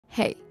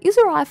Hey, is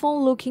your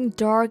iPhone looking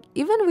dark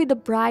even with the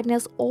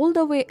brightness all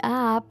the way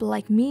up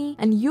like me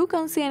and you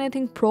can't see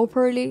anything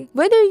properly?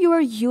 Whether you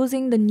are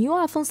using the new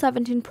iPhone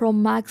 17 Pro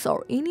Max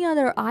or any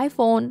other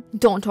iPhone,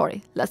 don't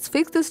worry, let's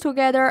fix this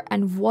together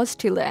and watch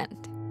till the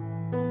end.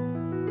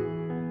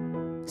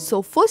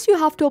 So first you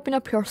have to open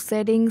up your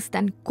settings,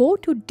 then go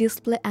to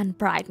display and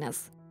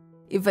brightness.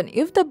 Even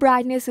if the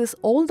brightness is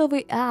all the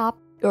way up,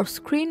 your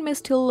screen may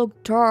still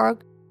look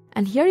dark,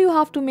 and here you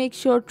have to make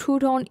sure True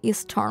Tone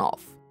is turned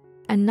off.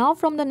 And now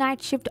from the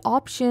night shift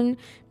option,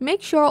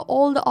 make sure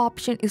all the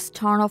option is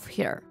turned off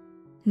here.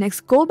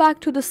 Next, go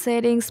back to the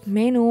settings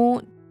menu,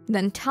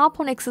 then tap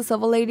on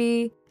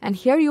accessibility, and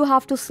here you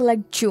have to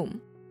select zoom.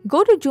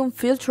 Go to zoom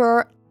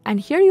filter, and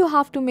here you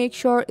have to make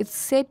sure it's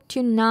set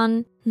to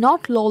none,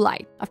 not low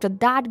light. After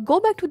that,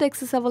 go back to the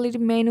accessibility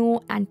menu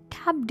and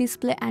tap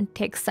display and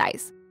text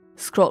size.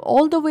 Scroll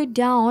all the way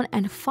down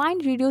and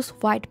find reduce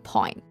white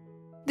point.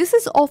 This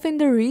is often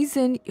the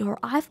reason your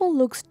iPhone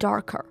looks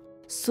darker.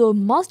 So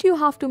you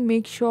have to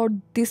make sure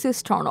this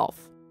is turned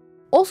off.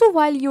 Also,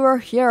 while you are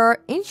here,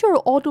 ensure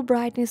auto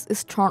brightness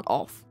is turned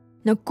off.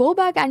 Now go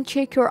back and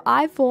check your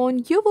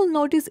iPhone. You will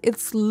notice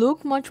it's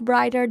look much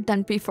brighter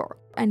than before.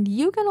 And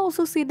you can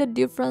also see the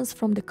difference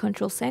from the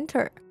control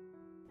center.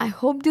 I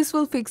hope this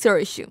will fix your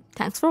issue.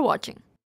 Thanks for watching.